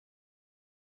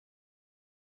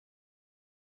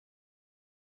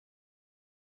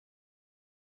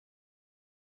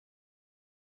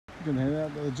We're going to head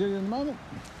out to the jetty in a moment.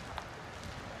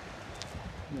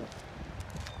 Yeah.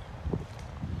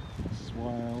 This is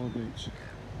Whyalla Beach.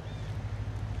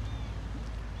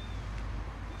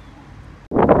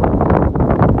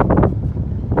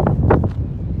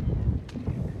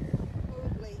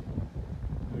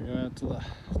 We go out to the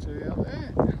jetty out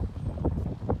there.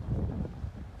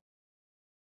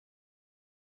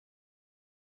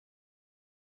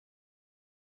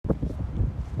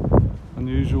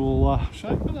 Unusual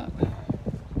shape, isn't it?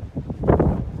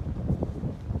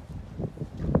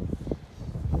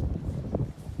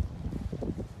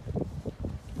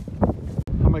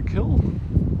 Hammock Hill.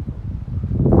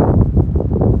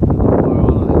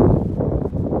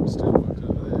 Still works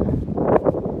over there.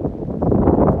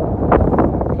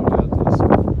 Come out to this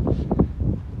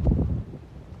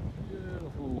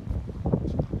beautiful.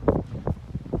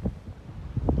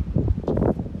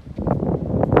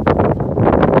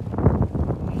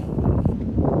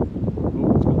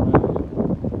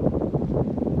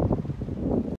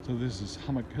 So this is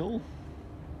Hammock Hill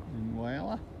in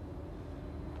Whyalla.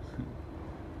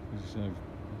 Just have a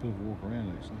bit of a walk around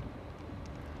actually.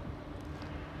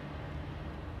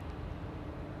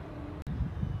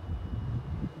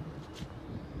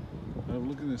 Have a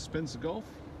look at this Spencer Golf.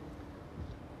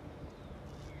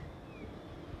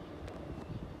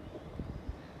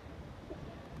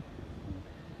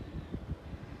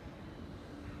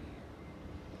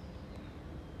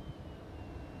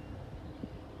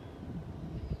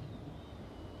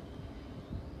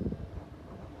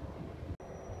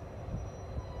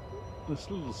 This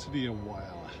little city of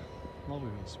Whyalla, lovely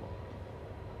little spot.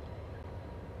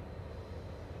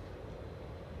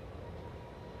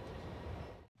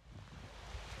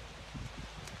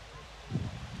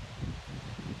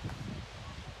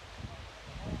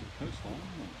 Coastline,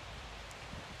 isn't it?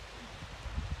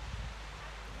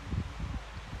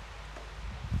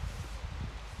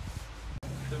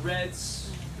 The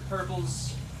reds, the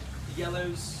purples, the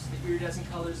yellows, the iridescent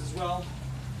colors as well.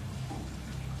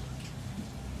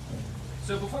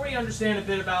 So before we understand a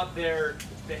bit about their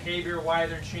behavior, why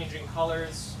they're changing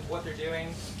colors, what they're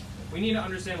doing, we need to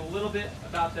understand a little bit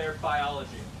about their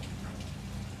biology.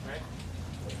 Right?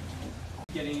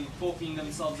 Bulking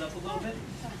themselves up a little bit,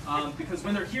 because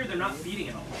when they're here, they're not feeding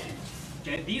at all.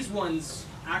 Okay, these ones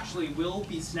actually will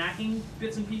be snacking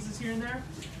bits and pieces here and there.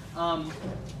 And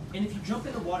if you jump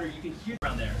in the water, you can hear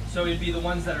around there. So it'd be the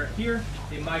ones that are here.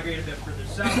 They migrate a bit further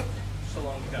south, just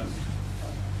along the coast.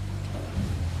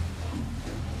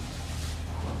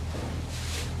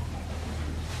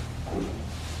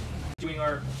 Doing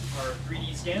our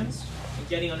 3D scans and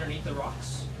getting underneath the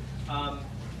rocks,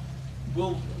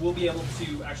 we'll be able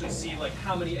to actually see like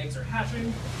how many eggs are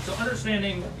hatching. So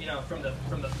understanding, you know, from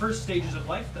the first stages of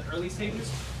life, the early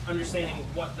stages, understanding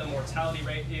what the mortality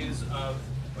rate is or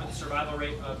the survival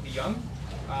rate of the young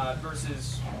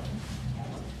versus,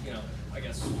 you know, I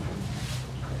guess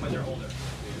when they're older.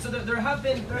 So there has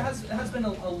been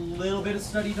a little bit of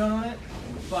study done on it,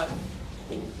 but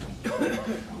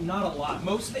not a lot.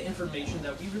 Most of the information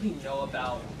that we really know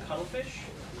about cuttlefish,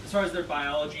 as far as their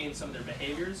biology and some of their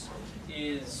behaviors,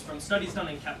 is from studies done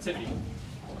in captivity.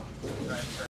 Right?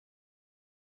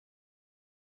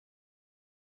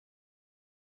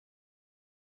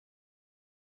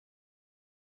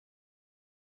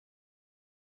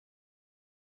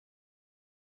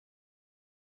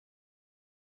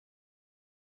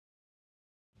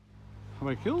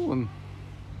 Hammock Hill and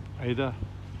Eyre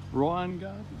Ryan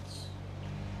Gardens.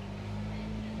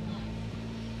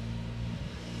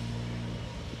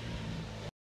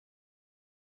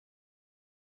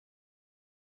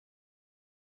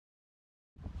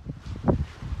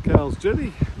 Cowles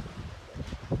Jetty.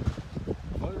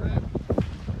 Boat ramp.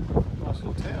 Nice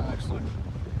little town actually.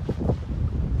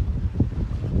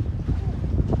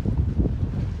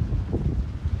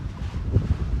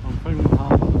 On Penguin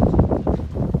Harbour.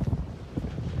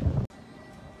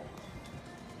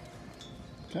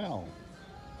 Cow.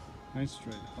 Main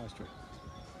Street, High Street.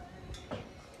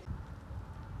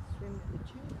 Swim with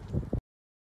you.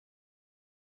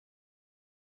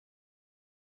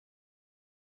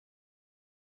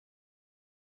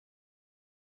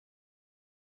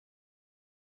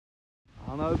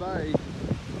 Arno Bay.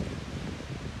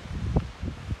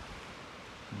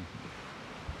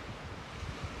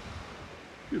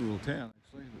 Good little town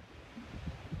actually,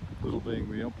 but little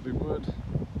being the operative word.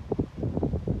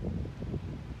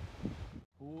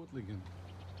 Portlingham.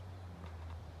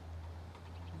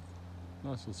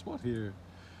 Nice little spot here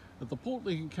at the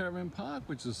Portlingham Caravan Park,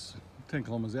 which is 10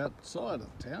 kilometres outside of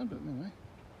the town, but anyway,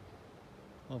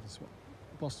 lovely spot.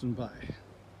 Boston Bay.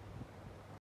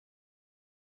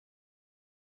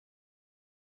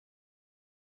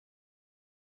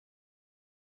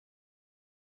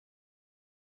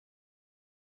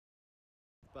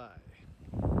 Bay.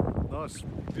 Nice,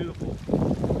 beautiful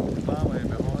farmland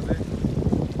behind there.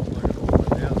 Look at all the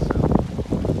way down south.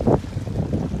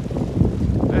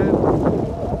 And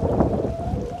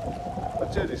a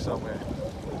jetty somewhere.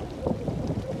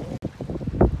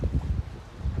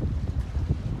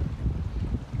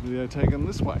 Video taken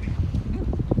this way.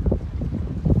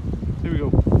 Here we go.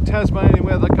 Tasmanian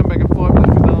weather. Come back at 5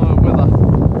 minutes for another weather.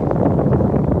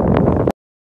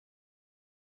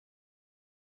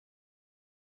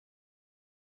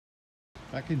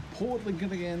 Back in Port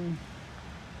Lincoln again.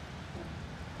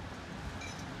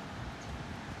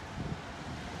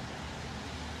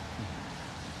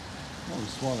 Oh,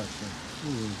 it's swell actually.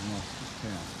 Really nice this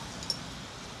town.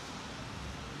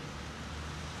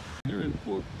 Here in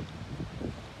Port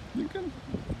Lincoln?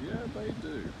 Yeah, they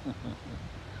do.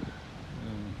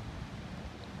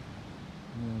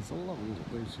 There's a lovely little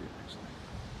beach here actually.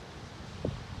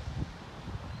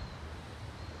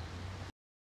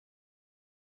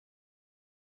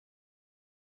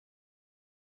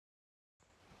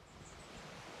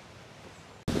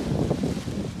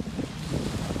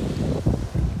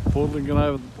 Port Lincoln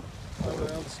over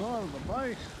the outside of the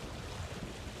bay.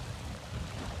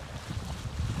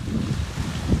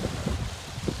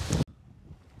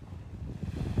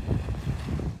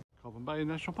 Cobar Bay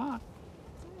National Park.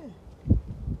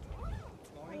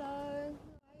 Hello.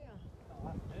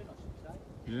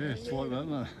 Yeah, it's like that,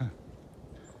 isn't it?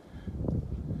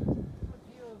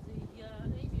 View of the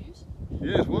emus.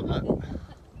 Yes, wasn't it?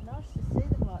 Nice to see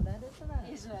them like that, isn't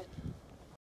it? Is it?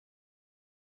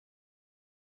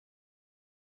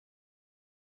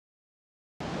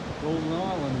 Golden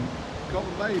Island,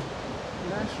 Cobar Bay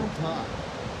National Park.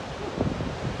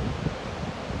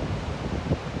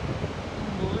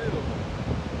 Unbelievable.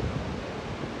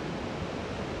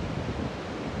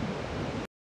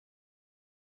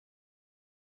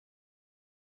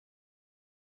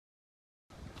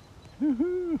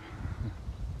 Woohoo!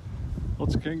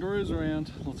 Lots of kangaroos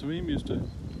around, lots of emus too.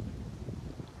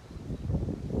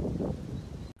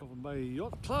 Cobar Bay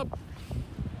Yacht Club.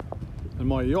 And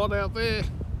my yacht out there.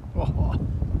 Oh.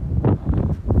 The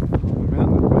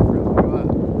mountain in the background, look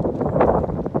at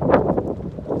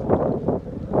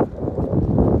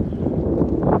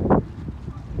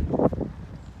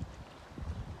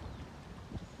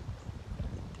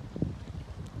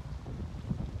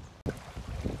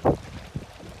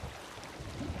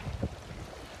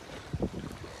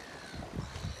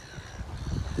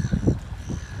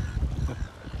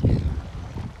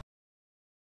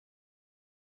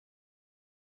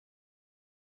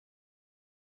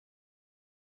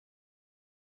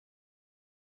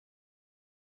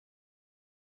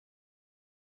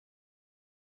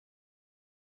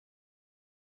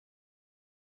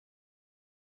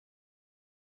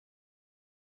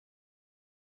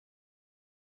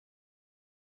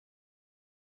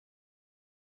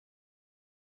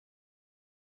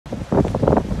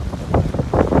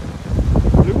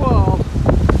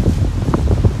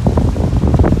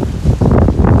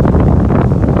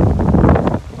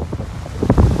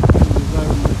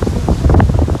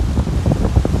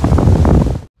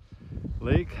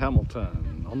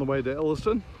Hamilton on the way to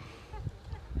Elliston.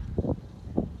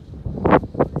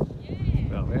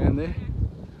 About around there.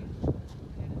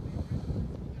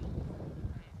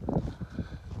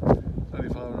 Only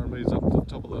 500 metres up to the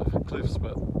top of the cliffs,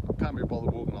 but can't be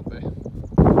bothered walking up there.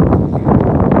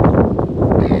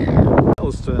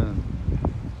 Elliston.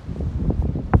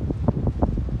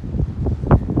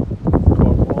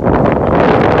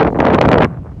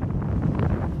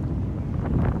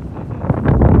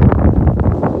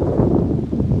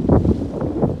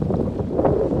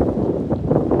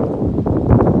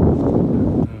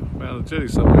 Jetty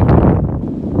somewhere.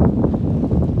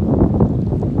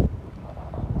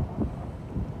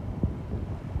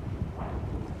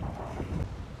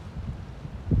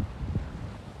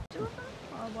 Two of them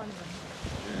or one of them?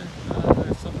 Yeah,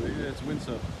 there's somebody there, it's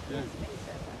Windsor. Yeah.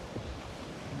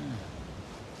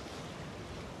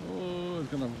 Oh, it's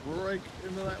gonna break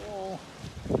into that wall.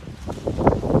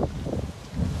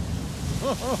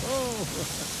 Oh, ho, ho.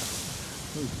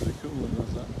 That's pretty cool when it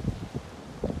does that.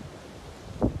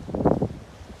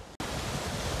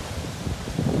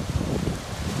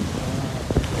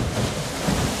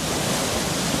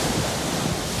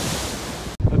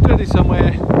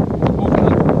 Somewhere walking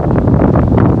up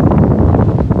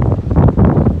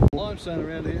limestone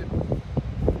around here.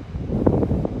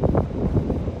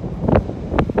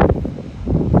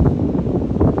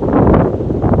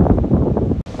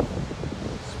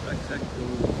 Spectacular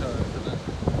little cove, isn't it?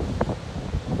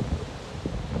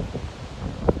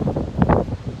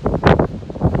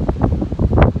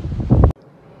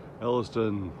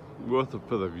 Elliston, Worth it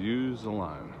for the views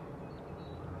alone.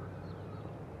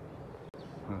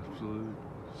 Absolutely.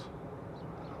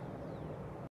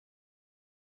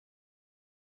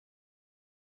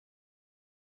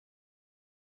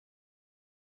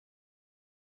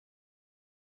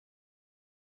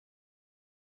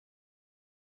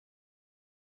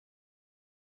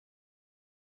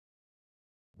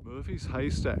 Murphy's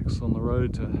Haystacks on the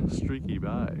road to Streaky Bay.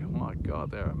 Oh my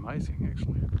God, they're amazing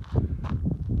actually.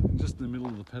 Just in the middle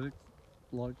of the paddock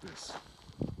like this.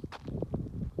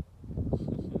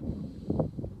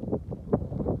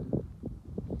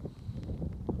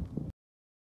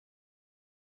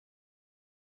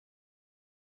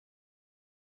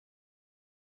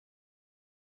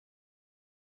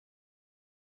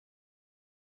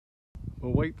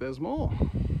 Well, wait, there's more.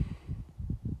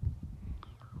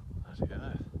 There you go.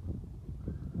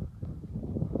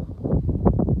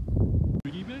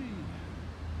 Streaky Bay.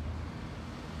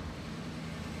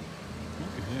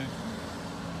 Look at here.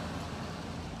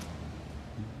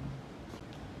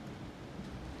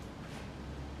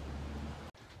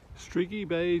 Streaky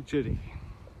Bay Jetty.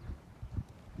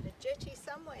 A jetty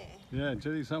somewhere. Yeah,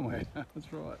 jetty somewhere.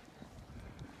 That's right.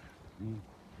 Mm.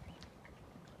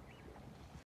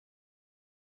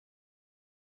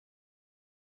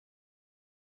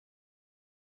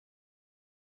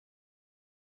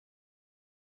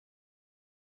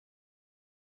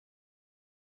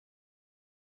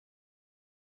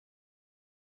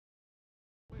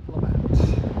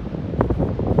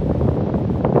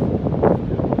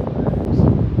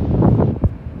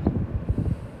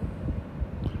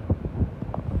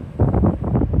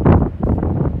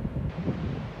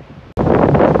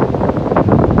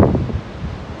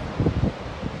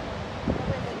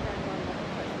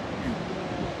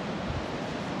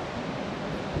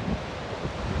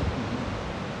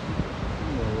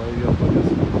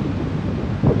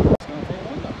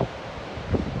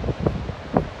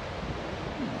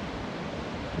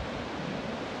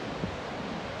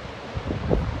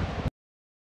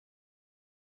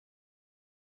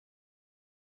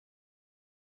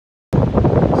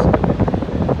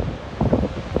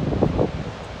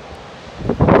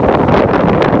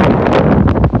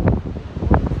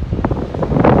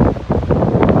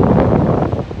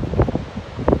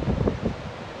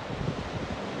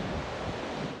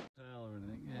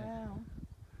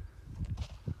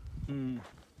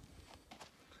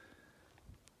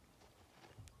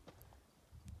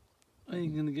 Are you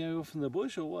going to go off in the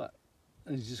bush or what?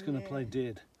 Are you just going to play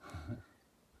dead?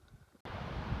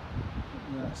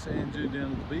 Sand dune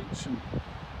down at the beach and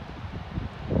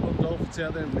a lot of dolphins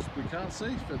out there which we can't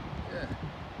see, but yeah.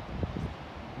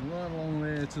 And right along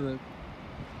there to the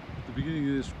beginning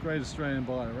of this Great Australian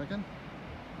Bight, I reckon.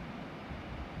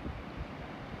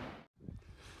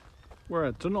 We're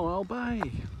at Denial Bay.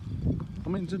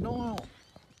 I'm in Denial.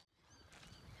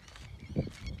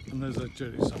 And there's that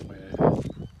jetty somewhere.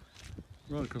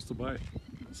 Right across the bay.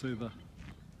 See the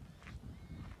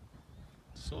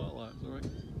silos, I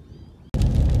reckon.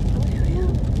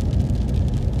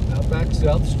 Outback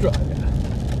South Australia.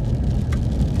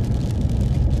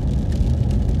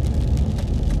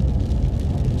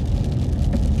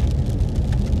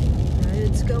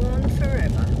 Roads go on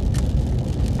forever.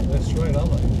 They're straight,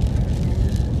 aren't they?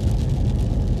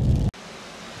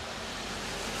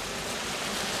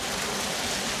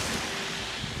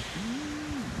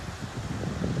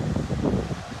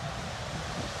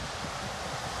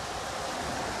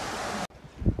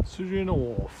 Serena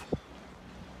Wharf.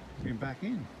 Get back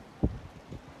in.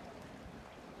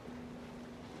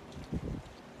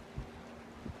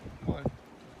 Quite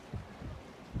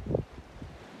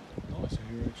nice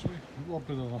here actually. A lot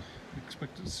better than I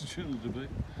expected Serena to be.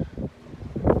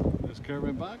 There's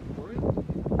caravan park for it.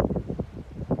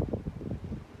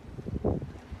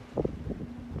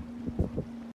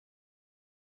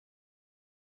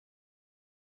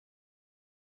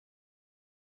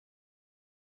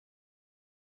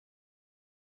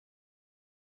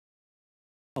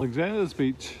 Alexander's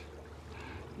Beach.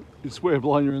 You'd swear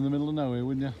blind you're in the middle of nowhere,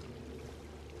 wouldn't you?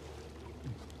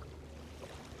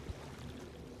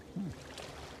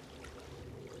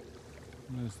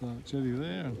 There's the jetty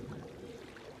there and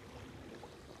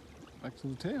back to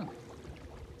the town.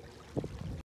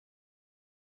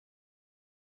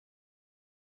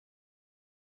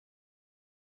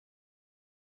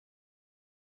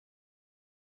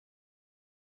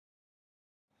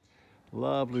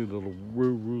 Lovely little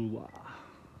Whyalla.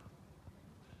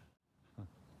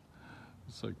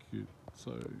 So cute,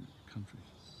 so country.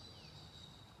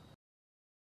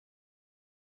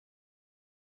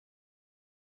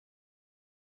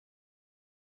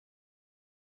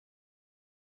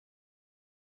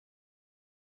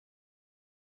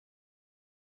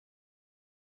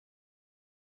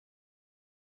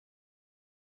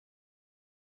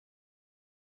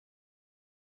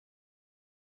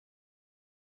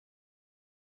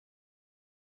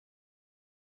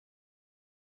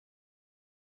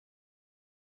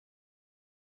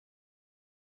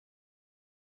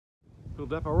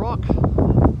 Build up a rock.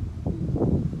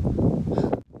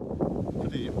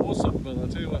 Pretty awesome, but I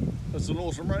tell you what, it's an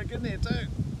awesome road getting there too.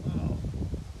 Oh,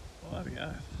 bloody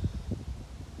oath.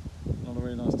 Not a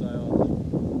very nice day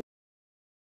either.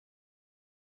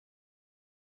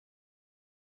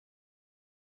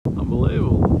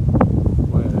 Unbelievable.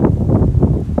 Wow.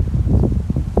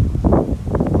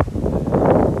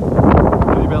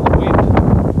 What about the wind?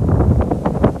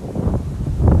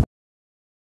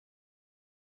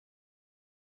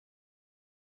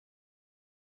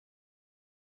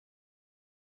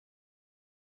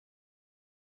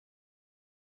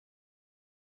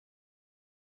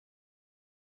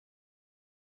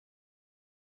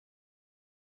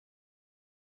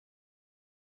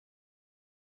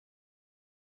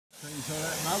 So you saw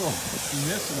that mud off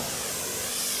yesterday.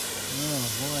 Oh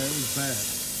boy, it was bad.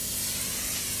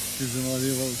 Gives you an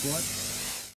idea what it's like.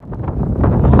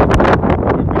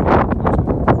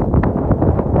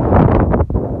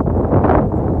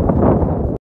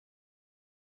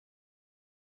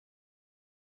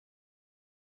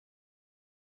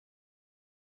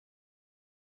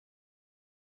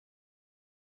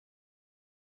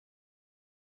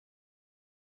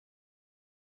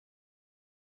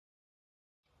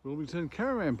 Wilmington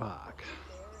Caravan Park.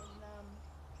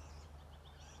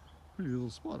 Pretty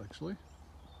little spot actually.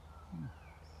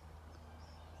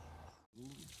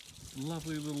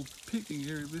 Lovely little picnic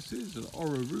area this is at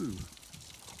Oryru.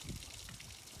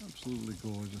 Absolutely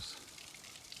gorgeous.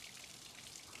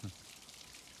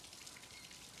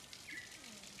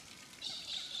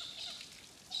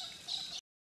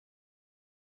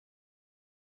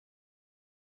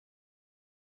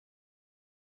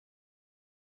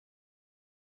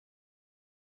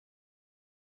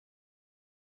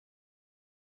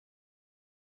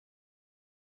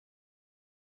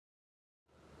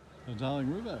 The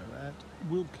Darling River at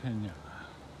Wilcania.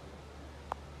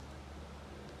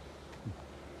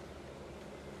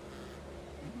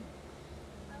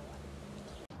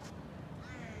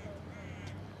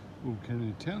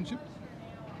 Wilcania Township.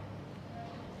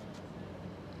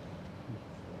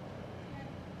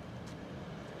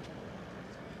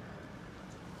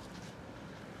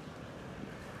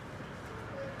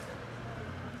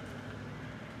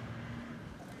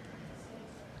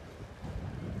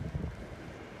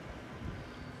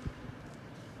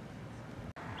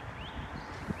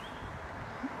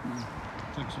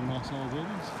 Take some nice old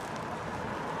buildings.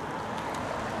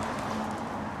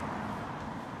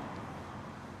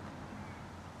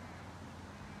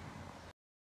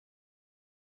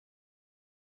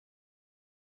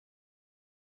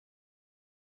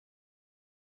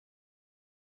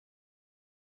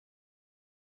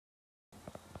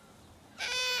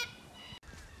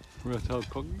 Red-tailed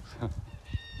coggies.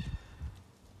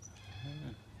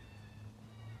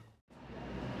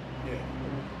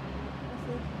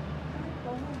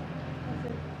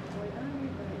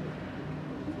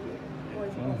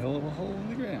 One hell of a hole in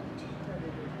the ground.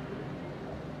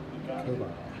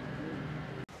 Cobar.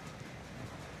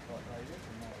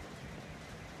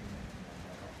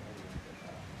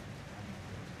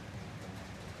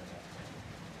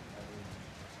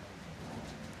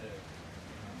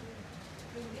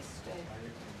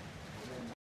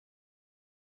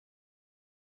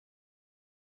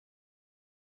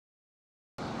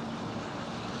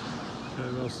 Okay,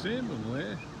 well, standing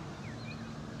there.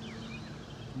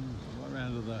 Right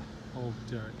round to the old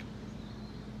derrick.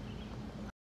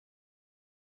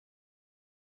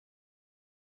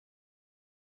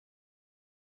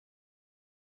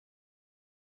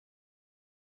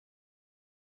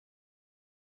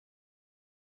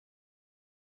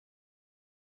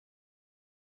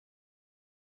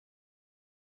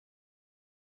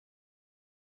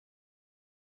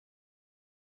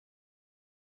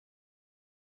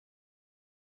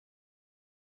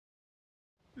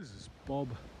 This is Bob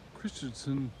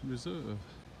Christensen Reserve.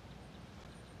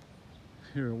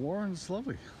 Here at Warren, it's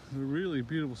lovely. It's a really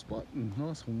beautiful spot and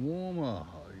nice and warm. Oh,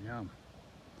 yum.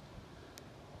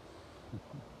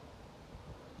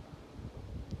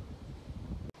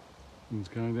 It's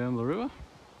going down the river.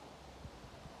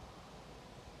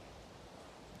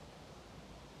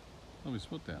 Lovely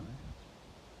spot down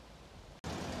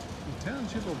there. The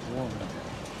township of Warren.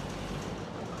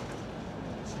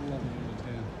 It's lovely.